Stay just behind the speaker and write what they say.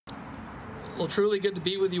Well, truly good to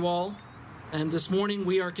be with you all. And this morning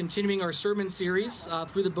we are continuing our sermon series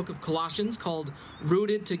through the book of Colossians called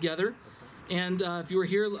Rooted Together. And if you were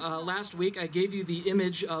here last week, I gave you the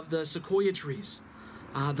image of the sequoia trees,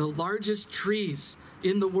 the largest trees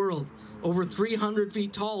in the world, over 300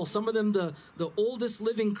 feet tall, some of them the oldest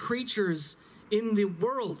living creatures in the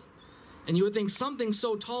world. And you would think something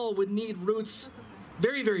so tall would need roots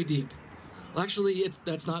very, very deep. Well, actually,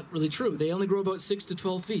 that's not really true. They only grow about 6 to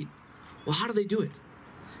 12 feet. Well, how do they do it?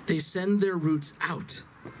 They send their roots out,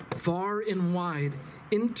 far and wide,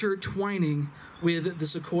 intertwining with the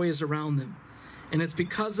sequoias around them. And it's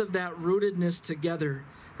because of that rootedness together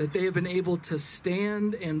that they have been able to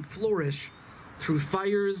stand and flourish through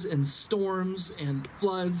fires and storms and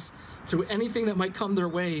floods, through anything that might come their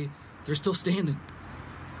way. They're still standing.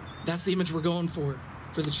 That's the image we're going for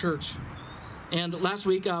the church. And last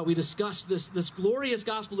week we discussed this glorious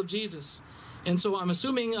gospel of Jesus. And so I'm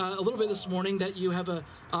assuming a little bit this morning that you have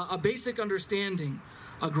a basic understanding,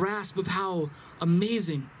 a grasp of how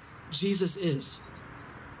amazing Jesus is,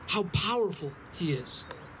 how powerful he is,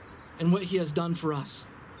 and what he has done for us.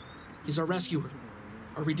 He's our rescuer,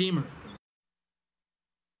 our redeemer.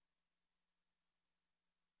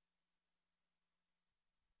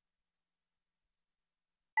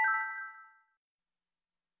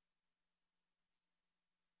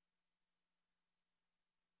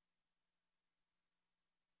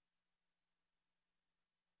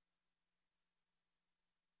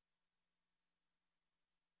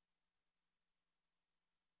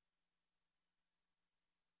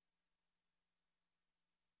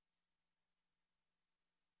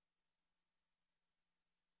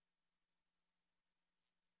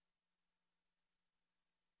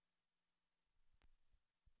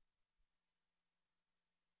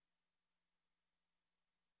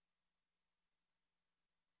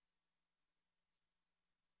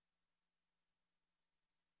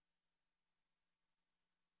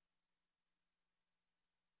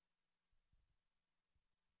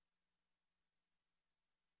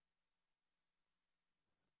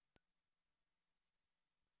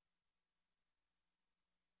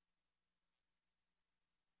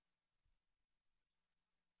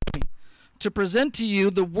 To present to you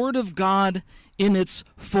the Word of God in its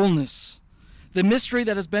fullness, the mystery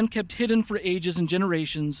that has been kept hidden for ages and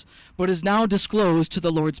generations, but is now disclosed to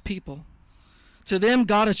the Lord's people. To them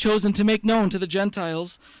God has chosen to make known to the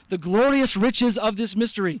Gentiles the glorious riches of this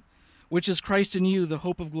mystery, which is Christ in you, the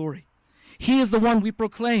hope of glory. He is the one we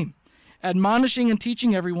proclaim, admonishing and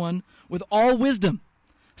teaching everyone with all wisdom,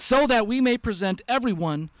 so that we may present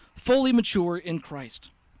everyone fully mature in Christ.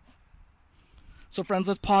 So friends,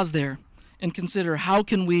 let's pause there and consider, how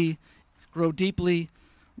can we grow deeply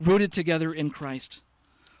rooted together in Christ?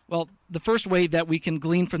 Well, the first way that we can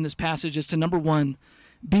glean from this passage is to, number one,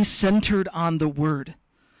 be centered on the Word.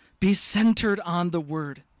 Be centered on the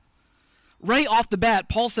Word. Right off the bat,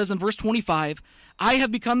 Paul says in verse 25, I have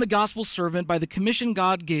become the gospel servant by the commission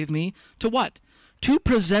God gave me to what? To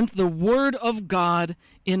present the Word of God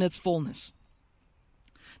in its fullness.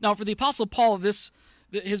 Now, for the Apostle Paul,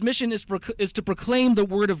 his mission is to proclaim the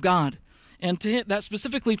Word of God. And to him, that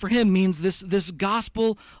specifically for him means this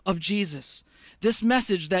gospel of Jesus, this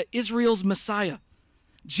message that Israel's Messiah,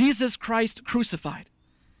 Jesus Christ crucified,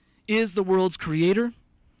 is the world's creator,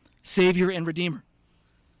 savior, and redeemer,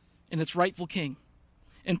 and its rightful king.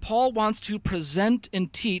 And Paul wants to present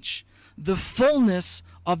and teach the fullness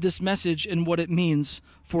of this message and what it means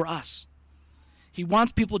for us. He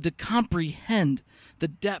wants people to comprehend the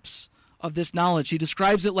depths of this knowledge. He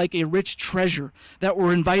describes it like a rich treasure that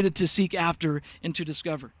we're invited to seek after and to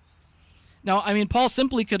discover. Now, Paul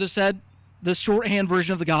simply could have said the shorthand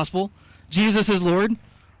version of the gospel, Jesus is Lord,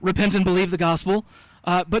 repent and believe the gospel.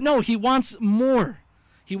 But no, he wants more.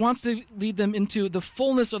 He wants to lead them into the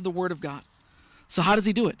fullness of the Word of God. So how does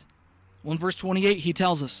he do it? Well, in verse 28, he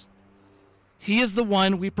tells us, He is the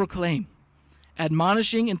one we proclaim,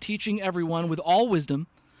 admonishing and teaching everyone with all wisdom,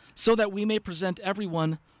 so that we may present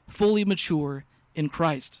everyone fully mature in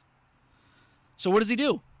Christ. So what does he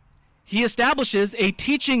do? He establishes a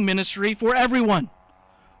teaching ministry for everyone,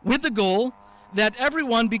 with the goal that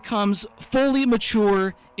everyone becomes fully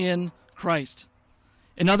mature in Christ.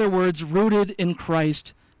 In other words, rooted in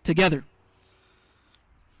Christ together.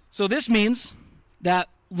 So this means that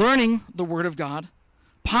learning the Word of God,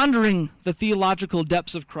 pondering the theological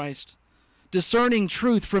depths of Christ, discerning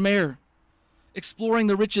truth from error, exploring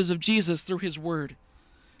the riches of Jesus through his Word,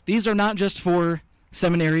 these are not just for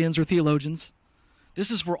seminarians or theologians. This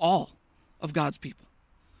is for all of God's people.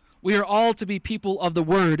 We are all to be people of the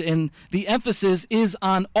Word, and the emphasis is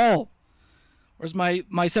on all. Or as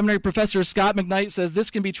my seminary professor, Scott McKnight, says, this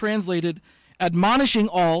can be translated admonishing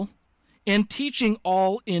all, and teaching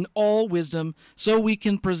all in all wisdom, so we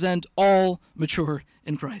can present all mature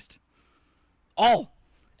in Christ. All.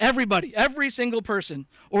 Everybody. Every single person.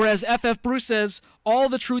 Or as F.F. Bruce says, all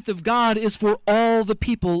the truth of God is for all the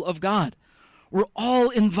people of God. We're all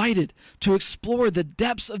invited to explore the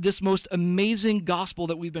depths of this most amazing gospel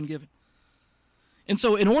that we've been given. And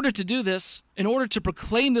so in order to do this, in order to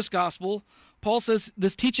proclaim this gospel, Paul says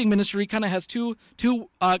this teaching ministry kind of has two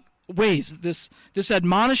ways, this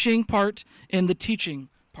admonishing part and the teaching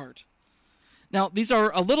part. Now, these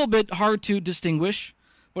are a little bit hard to distinguish,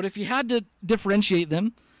 but if you had to differentiate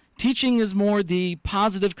them, teaching is more the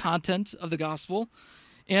positive content of the gospel,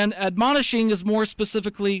 and admonishing is more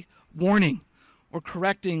specifically warning or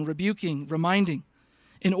correcting, rebuking, reminding,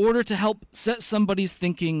 in order to help set somebody's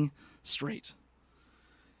thinking straight.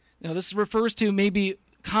 Now, this refers to maybe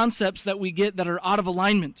concepts that we get that are out of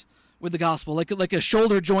alignment with the gospel, like a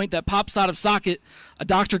shoulder joint that pops out of socket. A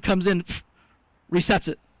doctor comes in, resets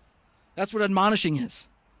it. That's what admonishing is.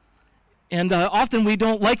 And often we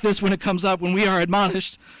don't like this when it comes up, when we are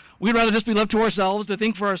admonished. We'd rather just be left to ourselves to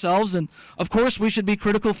think for ourselves, and of course we should be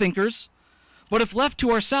critical thinkers. But if left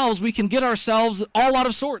to ourselves, we can get ourselves all out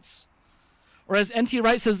of sorts. Or as N.T.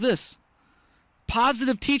 Wright says this,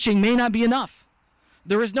 positive teaching may not be enough.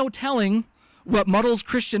 There is no telling what muddles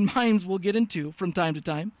Christian minds will get into from time to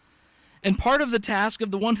time. And part of the task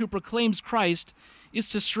of the one who proclaims Christ is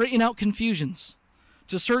to straighten out confusions,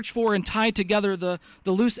 to search for and tie together the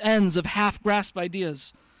loose ends of half-grasped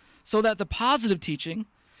ideas, so that the positive teaching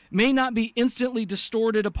may not be instantly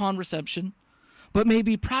distorted upon reception, but may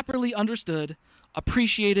be properly understood,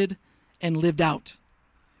 appreciated, and lived out.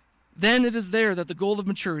 Then it is there that the goal of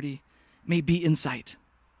maturity may be in sight.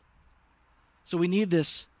 So we need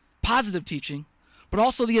this positive teaching, but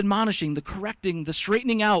also the admonishing, the correcting, the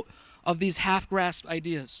straightening out of these half-grasped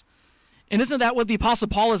ideas. And isn't that what the Apostle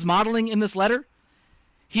Paul is modeling in this letter?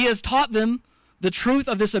 He has taught them the truth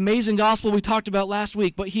of this amazing gospel we talked about last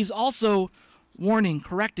week, but he's also warning,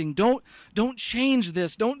 correcting. Don't change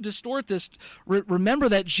this. Don't distort this. Remember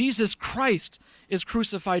that Jesus Christ is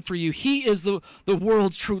crucified for you. He is the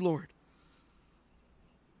world's true Lord.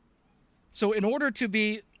 So in order to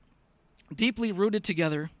be deeply rooted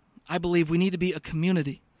together, I believe we need to be a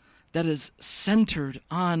community that is centered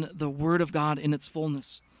on the Word of God in its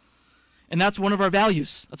fullness. And that's one of our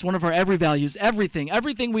values. That's one of our every values.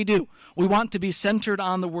 Everything we do, we want to be centered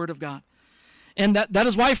on the Word of God. And that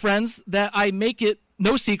is why, friends, that I make it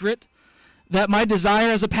no secret that my desire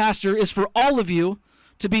as a pastor is for all of you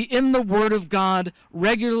to be in the Word of God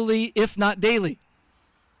regularly, if not daily.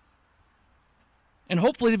 And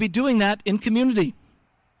hopefully to be doing that in community,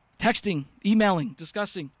 texting, emailing,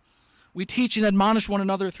 discussing. We teach and admonish one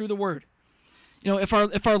another through the Word. You know,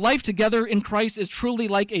 if our life together in Christ is truly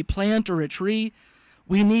like a plant or a tree,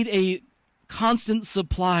 we need a constant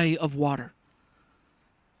supply of water.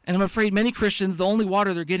 And I'm afraid many Christians, the only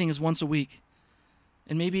water they're getting is once a week.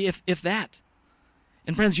 And maybe if that.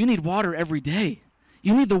 And friends, you need water every day.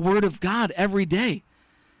 You need the Word of God every day.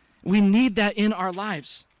 We need that in our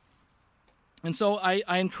lives. And so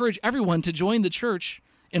I encourage everyone to join the church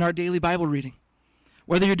in our daily Bible reading.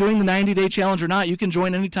 Whether you're doing the 90-day challenge or not, you can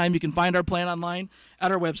join anytime. You can find our plan online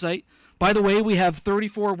at our website. By the way, we have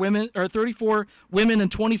 34 women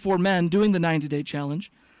and 24 men doing the 90-day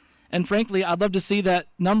challenge. And frankly, I'd love to see that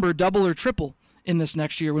number double or triple in this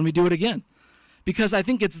next year when we do it again. Because I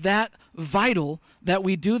think it's that vital that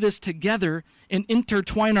we do this together and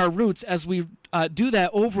intertwine our roots as we do that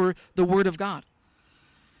over the Word of God.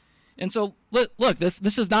 And so, look,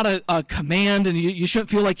 this is not a command, and you shouldn't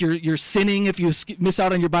feel like you're sinning if you miss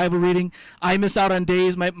out on your Bible reading. I miss out on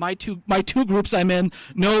days. My two groups I'm in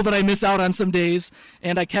know that I miss out on some days,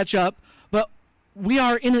 and I catch up. But we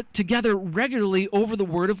are in it together regularly over the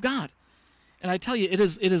Word of God. And I tell you, it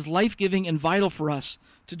is life-giving and vital for us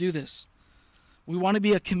to do this. We want to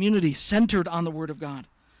be a community centered on the Word of God,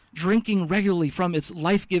 drinking regularly from its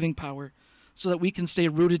life-giving power so that we can stay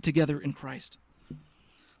rooted together in Christ.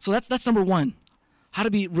 So that's number one, how to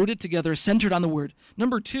be rooted together, centered on the Word.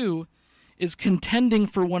 Number two is contending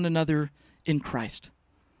for one another in Christ.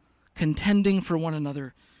 Contending for one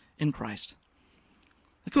another in Christ.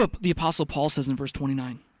 Look at what the Apostle Paul says in verse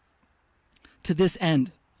 29. To this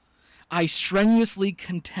end, I strenuously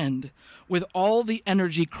contend with all the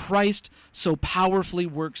energy Christ so powerfully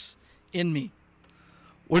works in me.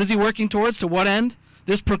 What is he working towards? To what end?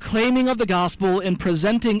 This proclaiming of the gospel and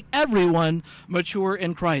presenting everyone mature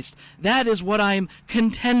in Christ. That is what I'm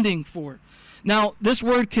contending for. Now, this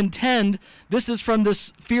word contend, this is from this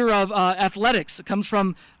sphere of athletics. It comes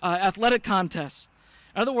from athletic contests.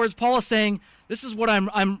 In other words, Paul is saying This is what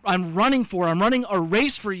I'm running for. I'm running a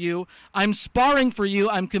race for you. I'm sparring for you.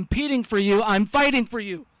 I'm competing for you. I'm fighting for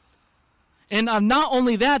you. And I'm not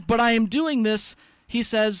only that, but I am doing this, he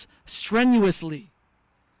says, strenuously.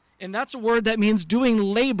 And that's a word that means doing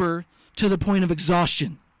labor to the point of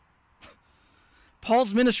exhaustion.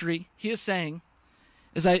 Paul's ministry, he is saying,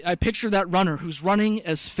 is I picture that runner who's running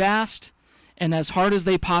as fast and as hard as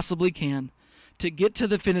they possibly can to get to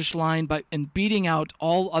the finish line and beating out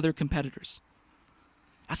all other competitors.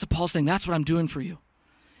 That's what Paul's saying. That's what I'm doing for you.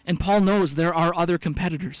 And Paul knows there are other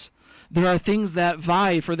competitors. There are things that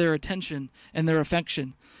vie for their attention and their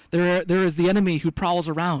affection. There is the enemy who prowls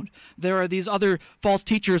around. There are these other false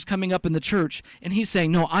teachers coming up in the church. And he's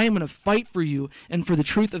saying, no, I am going to fight for you and for the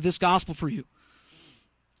truth of this gospel for you.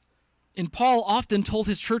 And Paul often told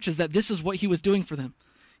his churches that this is what he was doing for them.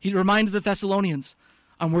 He reminded the Thessalonians,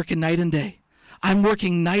 I'm working night and day. I'm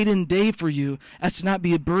working night and day for you as to not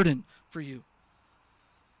be a burden for you.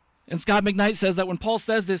 And Scott McKnight says that when Paul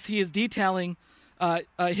says this, he is detailing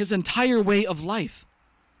his entire way of life,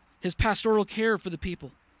 his pastoral care for the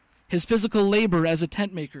people, his physical labor as a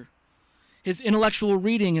tent maker, his intellectual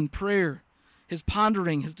reading and prayer, his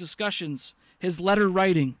pondering, his discussions, his letter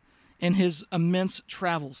writing, and his immense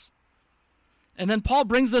travels. And then Paul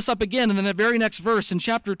brings this up again in the very next verse, in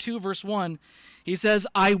chapter 2, verse 1. He says,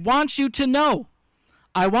 I want you to know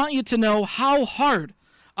how hard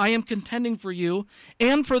I am contending for you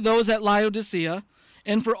and for those at Laodicea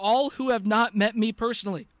and for all who have not met me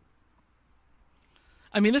personally.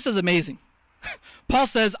 I mean, this is amazing. Paul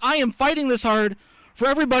says, I am fighting this hard for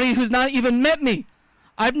everybody who's not even met me.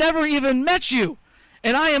 I've never even met you,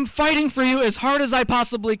 and I am fighting for you as hard as I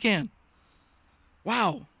possibly can.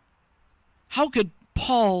 Wow. How could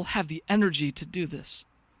Paul have the energy to do this?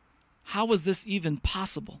 How was this even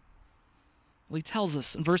possible? Well, he tells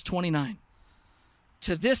us in verse 29,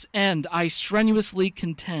 to this end I strenuously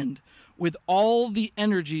contend with all the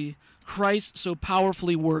energy Christ so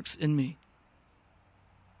powerfully works in me.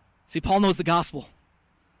 See, Paul knows the gospel.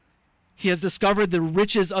 He has discovered the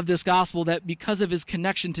riches of this gospel, that because of his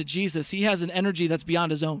connection to Jesus, he has an energy that's beyond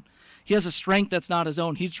his own. He has a strength that's not his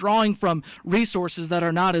own. He's drawing from resources that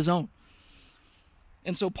are not his own.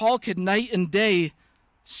 And so Paul could night and day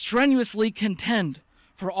strenuously contend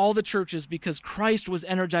for all the churches because Christ was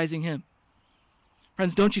energizing him.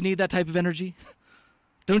 Friends, don't you need that type of energy?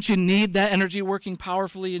 Don't you need that energy working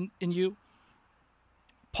powerfully in you?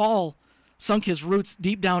 Paul sunk his roots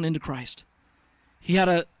deep down into Christ. He had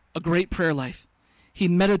a great prayer life. He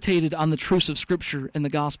meditated on the truths of Scripture and the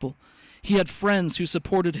gospel. He had friends who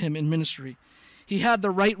supported him in ministry. He had the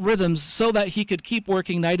right rhythms so that he could keep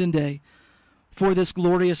working night and day for this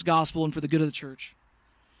glorious gospel and for the good of the church.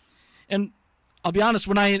 And I'll be honest,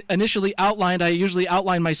 when I initially outlined, I usually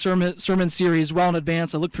outline my sermon series well in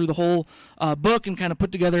advance. I look through the whole book and kind of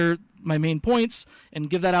put together my main points and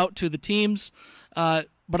give that out to the teams. But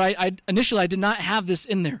I initially did not have this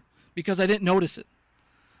in there because I didn't notice it.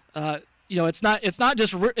 It's not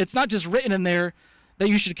just written in there that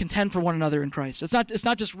you should contend for one another in Christ. It's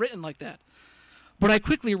not just written like that. But I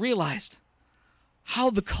quickly realized how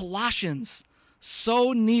the Colossians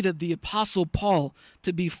so needed the Apostle Paul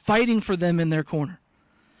to be fighting for them in their corner.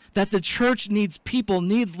 That the church needs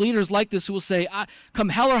leaders like this who will say, come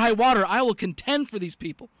hell or high water, I will contend for these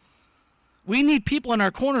people. We need people in our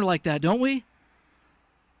corner like that, don't we?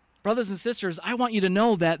 Brothers and sisters, I want you to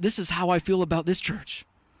know that this is how I feel about this church.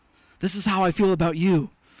 This is how I feel about you.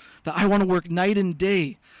 That I want to work night and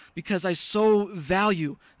day because I so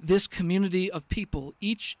value this community of people,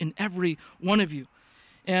 each and every one of you.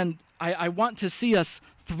 And I want to see us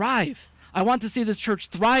thrive. I want to see this church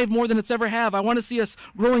thrive more than it's ever have. I want to see us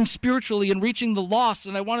growing spiritually and reaching the lost,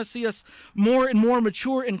 and I want to see us more and more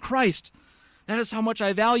mature in Christ. That is how much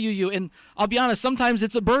I value you. And I'll be honest, sometimes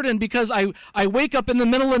it's a burden because I wake up in the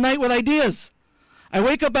middle of the night with ideas. I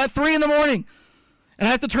wake up at 3 a.m, and I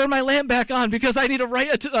have to turn my lamp back on because I need to write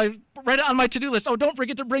it on my to-do list. Oh, don't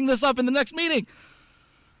forget to bring this up in the next meeting.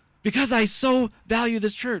 Because I so value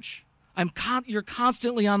this church. You're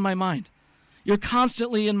constantly on my mind. You're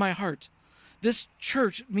constantly in my heart. This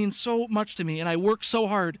church means so much to me, and I work so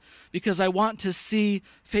hard because I want to see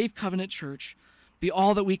Faith Covenant Church be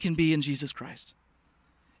all that we can be in Jesus Christ.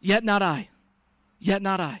 Yet not I,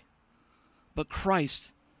 but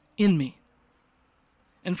Christ in me.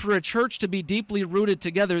 And for a church to be deeply rooted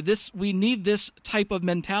together, we need this type of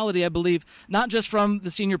mentality, I believe, not just from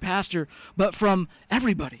the senior pastor, but from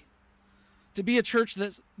everybody. To be a church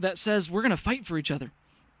that says we're going to fight for each other.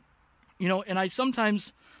 And I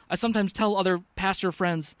sometimes tell other pastor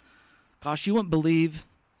friends, gosh, you wouldn't believe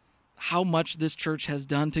how much this church has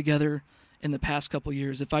done together in the past couple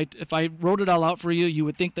years. If I wrote it all out for you, you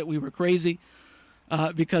would think that we were crazy,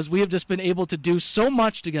 because we have just been able to do so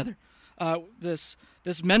much together. This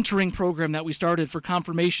mentoring program that we started for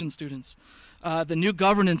confirmation students, the new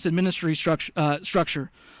governance and ministry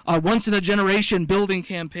structure, once in a generation building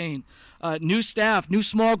campaign, new staff, new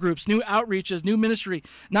small groups, new outreaches, new ministry,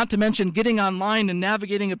 not to mention getting online and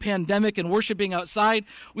navigating a pandemic and worshiping outside.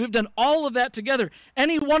 We've done all of that together.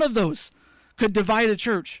 Any one of those could divide a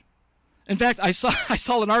church. In fact, I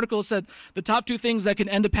saw an article that said the top 2 things that can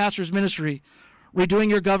end a pastor's ministry: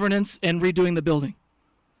 redoing your governance and redoing the building.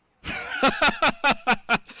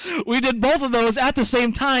 We did both of those at the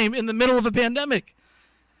same time in the middle of a pandemic.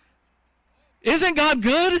 Isn't God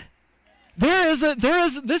good?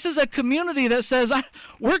 This is a community that says,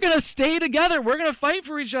 we're going to stay together. We're going to fight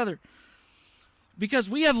for each other. Because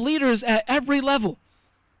we have leaders at every level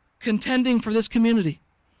contending for this community.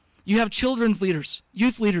 You have children's leaders,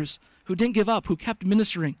 youth leaders who didn't give up, who kept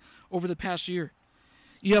ministering over the past year.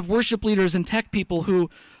 You have worship leaders and tech people who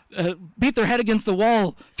beat their head against the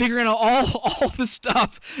wall, figuring out all this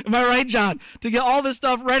stuff. Am I right, John? To get all this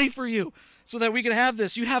stuff ready for you so that we can have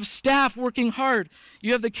this. You have staff working hard.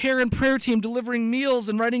 You have the care and prayer team delivering meals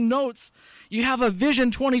and writing notes. You have a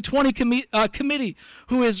Vision 2020 committee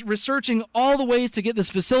who is researching all the ways to get this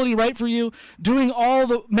facility right for you, doing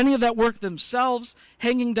many of that work themselves,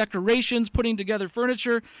 hanging decorations, putting together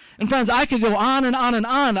furniture. And friends, I could go on and on and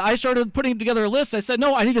on. I started putting together a list. I said,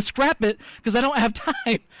 no, I need to scrap it because I don't have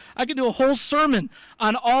time. I could do a whole sermon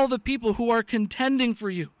on all the people who are contending for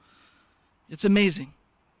you. It's amazing.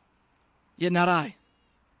 Yet not I,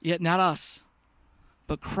 yet not us,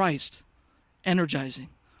 but Christ energizing,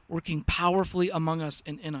 working powerfully among us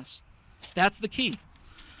and in us. That's the key.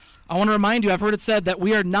 I want to remind you, I've heard it said that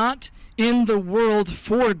we are not in the world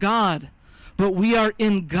for God, but we are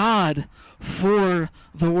in God for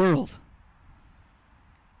the world.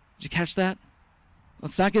 Did you catch that?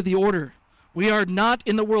 Let's not get the order. We are not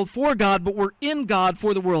in the world for God, but we're in God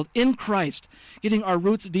for the world, in Christ, getting our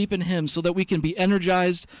roots deep in Him so that we can be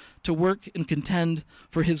energized to work and contend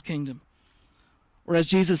for His kingdom. Or as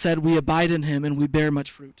Jesus said, we abide in Him and we bear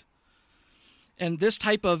much fruit. And this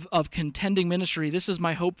type of contending ministry, this is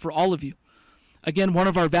my hope for all of you. Again, one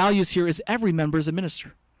of our values here is every member is a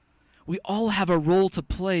minister. We all have a role to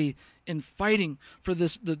play in fighting for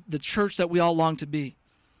the church that we all long to be.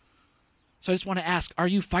 So I just want to ask, are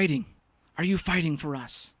you fighting? Are you fighting for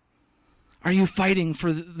us? Are you fighting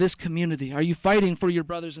for this community? Are you fighting for your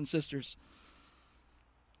brothers and sisters?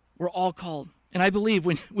 We're all called. And I believe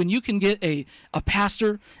when you can get a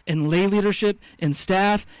pastor and lay leadership and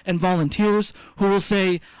staff and volunteers who will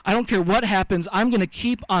say, I don't care what happens, I'm going to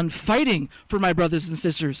keep on fighting for my brothers and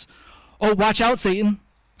sisters. Oh, watch out, Satan.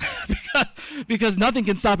 because nothing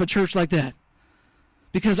can stop a church like that.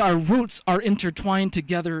 Because our roots are intertwined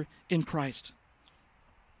together in Christ.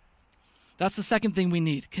 That's the second thing we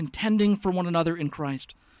need, contending for one another in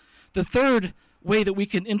Christ. The third way that we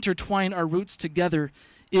can intertwine our roots together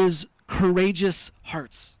is courageous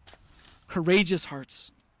hearts. Courageous hearts.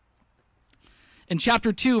 In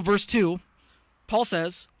chapter 2, verse 2, Paul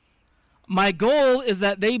says, my goal is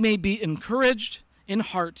that they may be encouraged in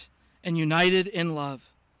heart and united in love.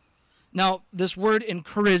 Now, this word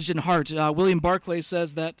encouraged in heart, William Barclay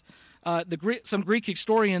says that some Greek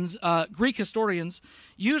historians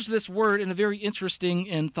use this word in a very interesting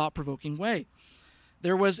and thought-provoking way.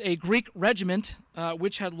 There was a Greek regiment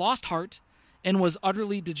which had lost heart and was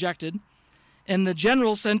utterly dejected, and the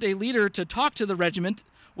general sent a leader to talk to the regiment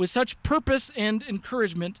with such purpose and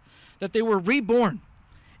encouragement that they were reborn,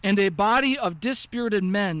 and a body of dispirited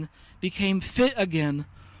men became fit again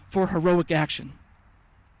for heroic action.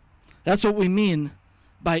 That's what we mean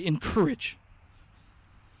by encourage.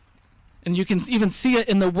 And you can even see it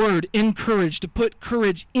in the word encourage, to put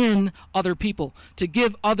courage in other people, to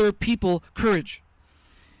give other people courage.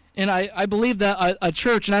 And I believe that a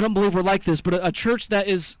church, and I don't believe we're like this, but a church that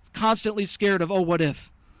is constantly scared of, oh, what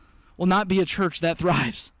if, will not be a church that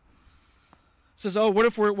thrives. It says, oh, what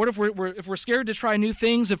if we're scared to try new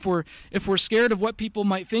things, if we're scared of what people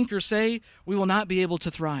might think or say, we will not be able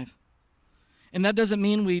to thrive. And that doesn't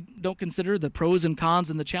mean we don't consider the pros and cons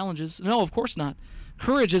and the challenges. No, of course not.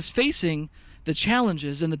 Courage is facing the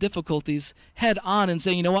challenges and the difficulties head on and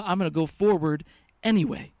saying, you know what, I'm going to go forward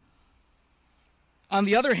anyway. On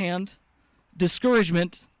the other hand,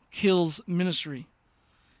 discouragement kills ministry.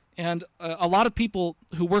 And a lot of people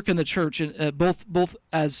who work in the church, both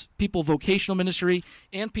as people vocational ministry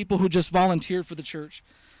and people who just volunteer for the church,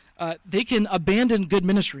 they can abandon good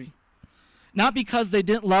ministry. Not because they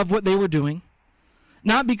didn't love what they were doing,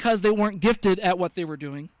 not because they weren't gifted at what they were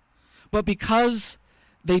doing, but because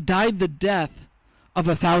they died the death of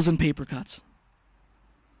 1,000 paper cuts.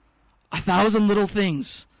 1,000 little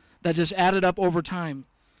things that just added up over time.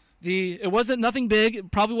 It wasn't nothing big.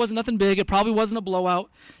 It probably wasn't nothing big. It probably wasn't a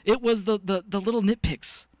blowout. It was the little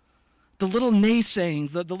nitpicks, the little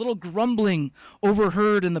naysayings, the little grumbling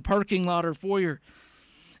overheard in the parking lot or foyer.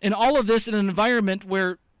 And all of this in an environment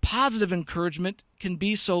where positive encouragement can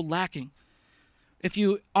be so lacking. If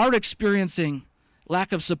you are experiencing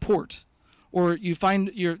lack of support, or you're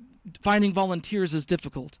finding volunteers is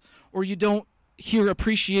difficult, or you don't hear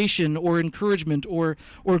appreciation or encouragement or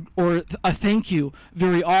a thank you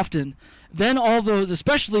very often, then all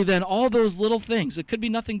those little things, it could be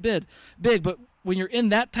nothing big, but when you're in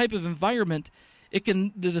that type of environment,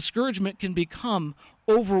 the discouragement can become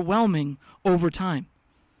overwhelming over time.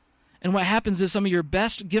 And what happens is some of your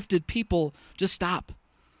best gifted people just stop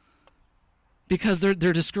because they're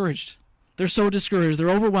discouraged. They're so discouraged. They're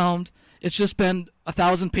overwhelmed. It's just been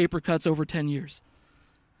 1,000 paper cuts over 10 years.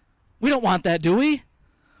 We don't want that, do we?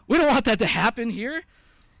 We don't want that to happen here.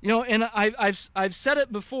 And I've said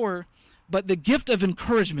it before, but the gift of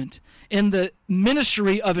encouragement and the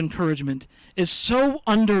ministry of encouragement is so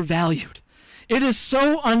undervalued. It is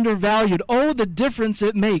so undervalued. Oh, the difference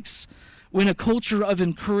it makes when a culture of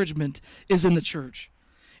encouragement is in the church.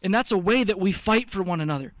 And that's a way that we fight for one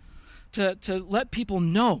another, to let people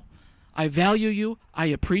know, I value you, I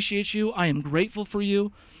appreciate you, I am grateful for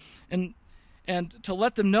you, and to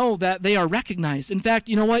let them know that they are recognized. In fact,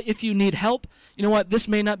 you know what? If you need help, you know what? This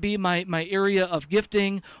may not be my area of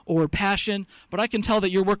gifting or passion, but I can tell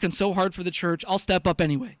that you're working so hard for the church, I'll step up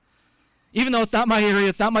anyway. Even though it's not my area,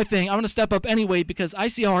 it's not my thing, I'm going to step up anyway because I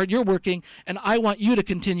see how hard you're working, and I want you to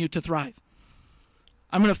continue to thrive.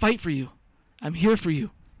 I'm going to fight for you. I'm here for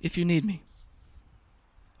you if you need me.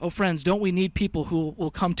 Oh, friends, don't we need people who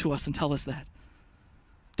will come to us and tell us that?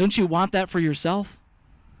 Don't you want that for yourself?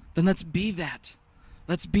 Then let's be that.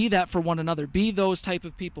 Let's be that for one another. Be those type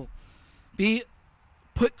of people.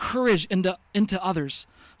 Put courage into others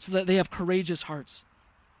so that they have courageous hearts.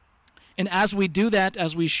 And as we do that,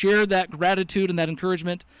 as we share that gratitude and that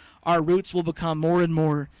encouragement, our roots will become more and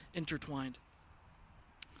more intertwined.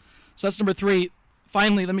 So that's number 3.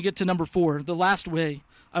 Finally, let me get to number 4, the last way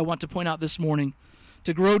I want to point out this morning.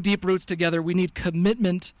 To grow deep roots together, we need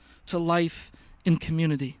commitment to life in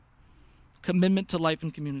community. Commitment to life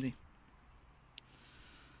in community.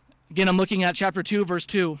 Again, I'm looking at chapter 2, verse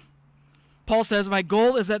 2. Paul says, my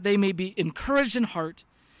goal is that they may be encouraged in heart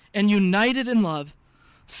and united in love,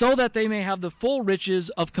 so that they may have the full riches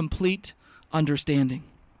of complete understanding.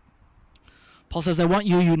 Paul says, I want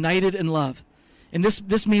you united in love. And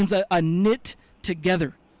this means a knit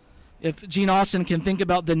together. If Gene Austin can think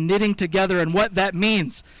about the knitting together and what that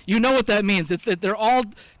means, you know what that means. It's that they're all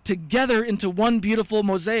together into one beautiful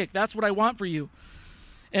mosaic. That's what I want for you.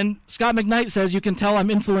 And Scott McKnight says, you can tell I'm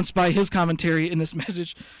influenced by his commentary in this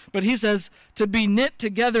message, but he says, to be knit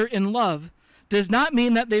together in love does not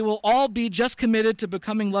mean that they will all be just committed to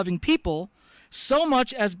becoming loving people, so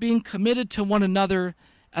much as being committed to one another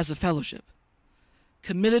as a fellowship.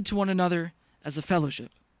 Committed to one another as a fellowship.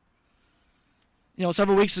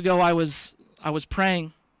 Several weeks ago I was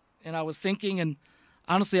praying and I was thinking, and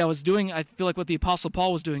honestly I was doing, I feel like what the Apostle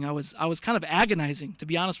Paul was doing. I was kind of agonizing, to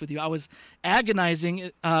be honest with you. I was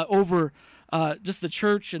agonizing over just the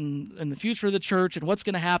church and the future of the church and what's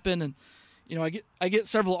going to happen. And I get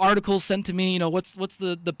several articles sent to me. What's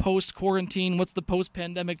the post-quarantine, what's the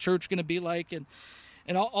post-pandemic church going to be like, and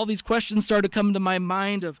all these questions started coming to my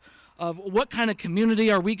mind of what kind of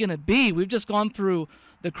community are we going to be. We've just gone through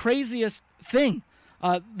the craziest thing.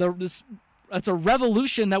 It's a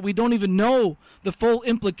revolution that we don't even know the full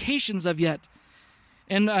implications of yet.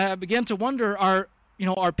 And I began to wonder, are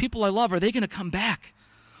people I love, are they going to come back?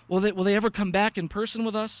 Will they ever come back in person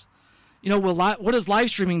with us? What does live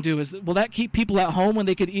streaming do? Will that keep people at home when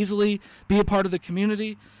they could easily be a part of the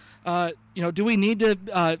community? Do we need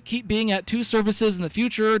to keep being at 2 services in the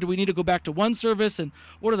future? Do we need to go back to 1 service? And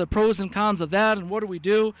what are the pros and cons of that? And what do we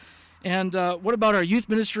do? And what about our youth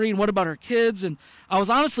ministry? And what about our kids? And I was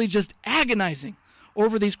honestly just agonizing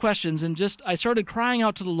over these questions. And I started crying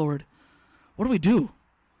out to the Lord, what do we do?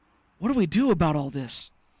 What do we do about all this?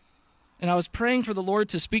 And I was praying for the Lord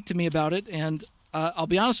to speak to me about it. And I'll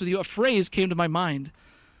be honest with you, a phrase came to my mind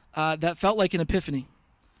that felt like an epiphany.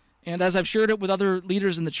 And as I've shared it with other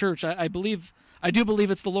leaders in the church, I do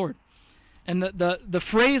believe it's the Lord. And the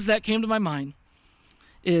phrase that came to my mind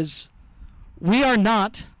is, we are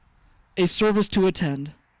not a service to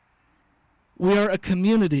attend. We are a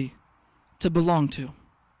community to belong to.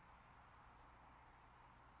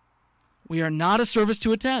 We are not a service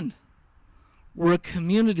to attend. We're a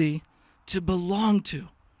community to belong to.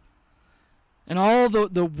 And all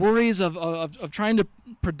the worries of trying to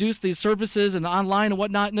produce these services and online and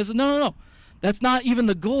whatnot, and I said, no. That's not even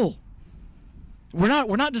the goal. We're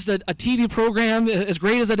not just a TV program, as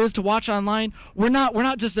great as it is to watch online. We're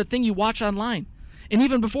not just a thing you watch online. And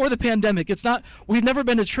even before the pandemic, we've never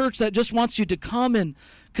been a church that just wants you to come and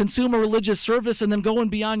consume a religious service and then go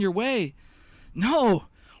and be on your way. No,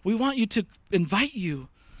 we want you to invite you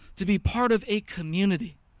to be part of a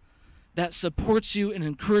community that supports you and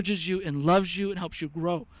encourages you and loves you and helps you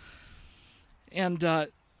grow. And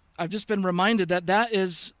I've just been reminded that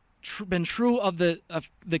is been true of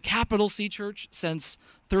the capital C church since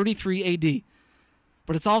 33 AD.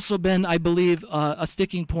 But it's also been, I believe, a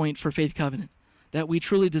sticking point for Faith Covenant, that we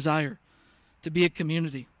truly desire to be a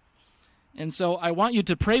community. And so I want you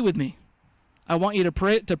to pray with me. I want you to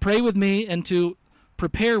pray with me and to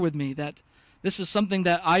prepare with me that this is something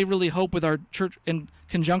that I really hope with our church, in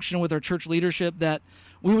conjunction with our church leadership, that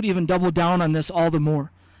we would even double down on this all the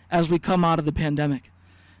more as we come out of the pandemic.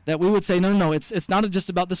 That we would say, no, it's not just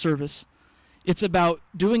about the service. It's about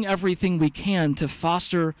doing everything we can to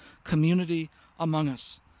foster community among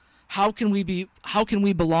us. How can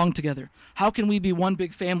we belong together? How can we be one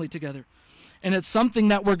big family together? And it's something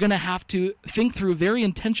that we're going to have to think through very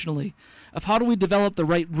intentionally, of how do we develop the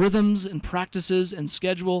right rhythms and practices and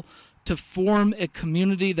schedule to form a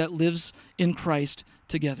community that lives in Christ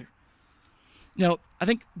together. You know, I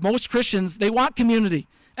think most Christians, they want community.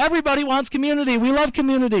 Everybody wants community. We love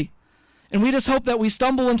community. And we just hope that we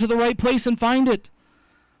stumble into the right place and find it.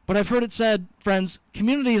 But I've heard it said, friends,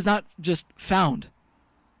 community is not just found.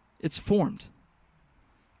 It's formed.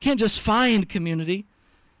 You can't just find community.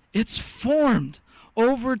 It's formed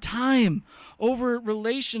over time, over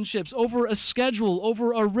relationships, over a schedule,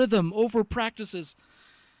 over a rhythm, over practices.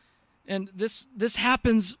 And this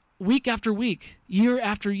happens week after week, year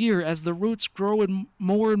after year, as the roots grow and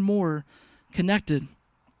more connected.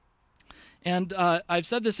 And I've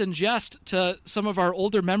said this in jest to some of our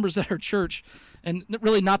older members at our church, and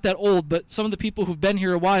really not that old, but some of the people who've been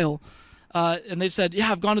here a while, and they've said,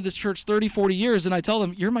 yeah, I've gone to this church 30, 40 years, and I tell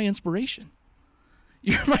them, you're my inspiration.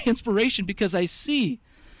 You're my inspiration because I see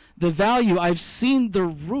the value. I've seen the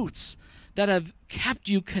roots that have kept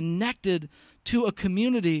you connected to a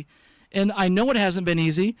community, and I know it hasn't been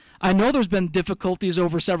easy. I know there's been difficulties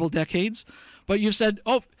over several decades, but you've said,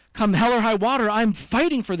 oh, come hell or high water, I'm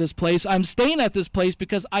fighting for this place. I'm staying at this place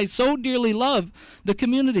because I so dearly love the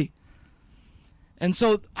community. And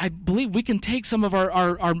so I believe we can take some of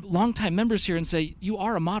our longtime members here and say, you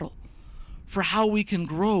are a model for how we can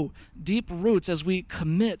grow deep roots as we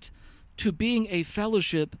commit to being a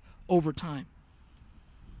fellowship over time.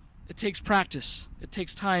 It takes practice. It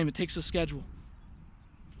takes time. It takes a schedule.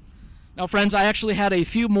 Now, friends, I actually had a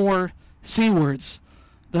few more C words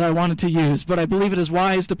that I wanted to use, but I believe it is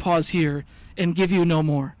wise to pause here and give you no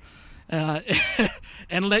more, and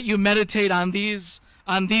let you meditate on these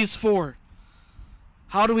four.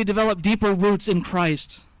 How do we develop deeper roots in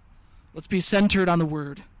Christ? Let's be centered on the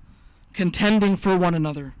Word, contending for one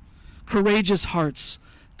another, courageous hearts,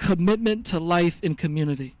 commitment to life in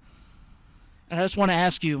community. And I just want to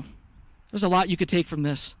ask you, there's a lot you could take from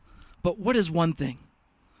this, but what is one thing?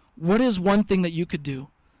 What is one thing that you could do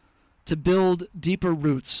to build deeper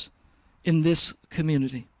roots in this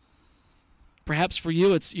community? Perhaps for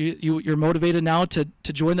you, it's you're motivated now to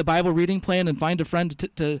join the Bible reading plan and find a friend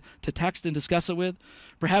to text and discuss it with.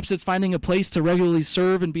 Perhaps it's finding a place to regularly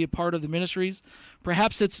serve and be a part of the ministries.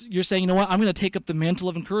 Perhaps it's you're saying, you know what, I'm going to take up the mantle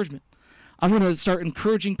of encouragement. I'm going to start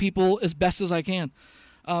encouraging people as best as I can.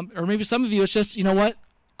 Or maybe some of you, it's just, you know what,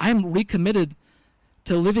 I'm recommitted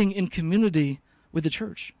to living in community with the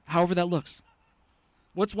church, however that looks.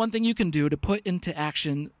 What's one thing you can do to put into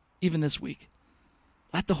action even this week?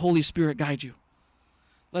 Let the Holy Spirit guide you.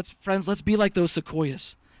 Friends, let's be like those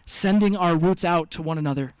sequoias, sending our roots out to one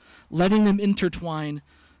another, letting them intertwine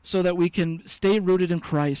so that we can stay rooted in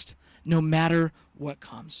Christ no matter what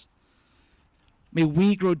comes. May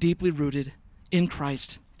we grow deeply rooted in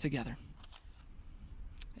Christ together.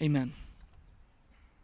 Amen.